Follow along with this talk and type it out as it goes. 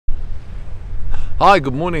Hi,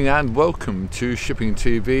 good morning and welcome to Shipping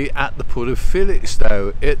TV at the Port of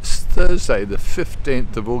Felixstowe. It's Thursday the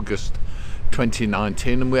 15th of August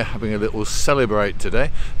 2019 and we're having a little celebrate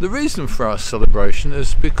today. The reason for our celebration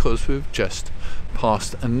is because we've just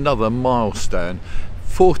passed another milestone,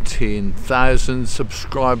 14,000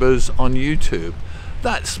 subscribers on YouTube.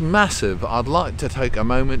 That's massive. I'd like to take a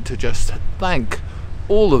moment to just thank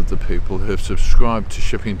all of the people who have subscribed to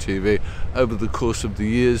Shipping TV over the course of the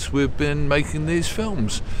years we've been making these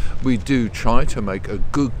films. We do try to make a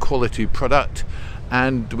good quality product,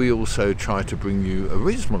 and we also try to bring you a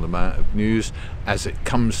reasonable amount of news as it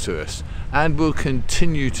comes to us, and we'll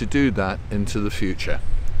continue to do that into the future.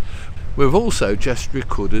 We've also just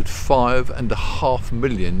recorded 5.5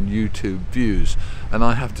 million YouTube views, and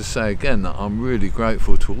I have to say again that I'm really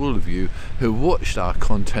grateful to all of you who watched our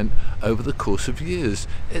content over the course of years.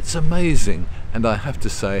 It's amazing, and I have to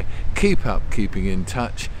say, keep up keeping in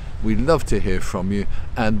touch. We love to hear from you,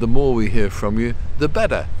 and the more we hear from you, the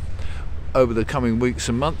better. Over the coming weeks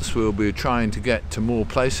and months we'll be trying to get to more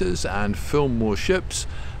places and film more ships,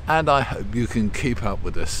 and I hope you can keep up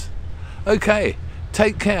with us. Okay,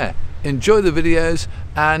 take care. Enjoy the videos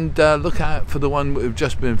and look out for the one we've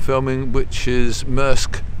just been filming, which is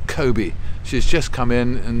Maersk Kobe. She's just come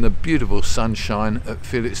in the beautiful sunshine at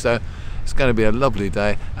Felixstowe. It's going to be a lovely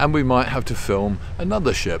day and we might have to film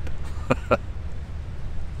another ship.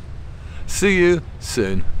 See you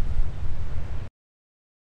soon.